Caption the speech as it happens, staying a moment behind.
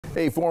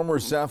A former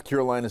South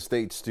Carolina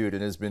State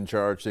student has been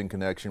charged in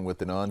connection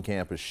with an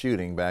on-campus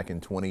shooting back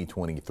in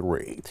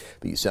 2023.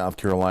 The South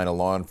Carolina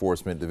Law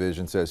Enforcement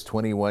Division says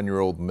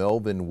 21-year-old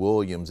Melvin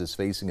Williams is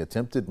facing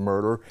attempted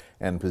murder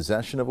and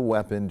possession of a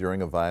weapon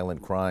during a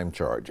violent crime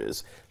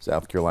charges.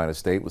 South Carolina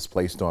State was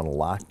placed on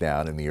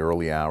lockdown in the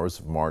early hours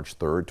of March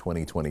 3rd,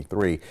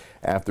 2023,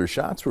 after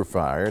shots were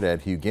fired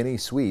at Hugueny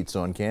Suites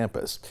on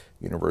campus.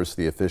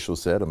 University officials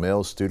said a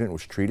male student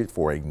was treated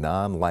for a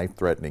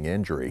non-life-threatening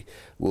injury.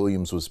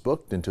 Williams was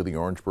booked into the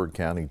Orangeburg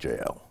County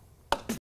Jail.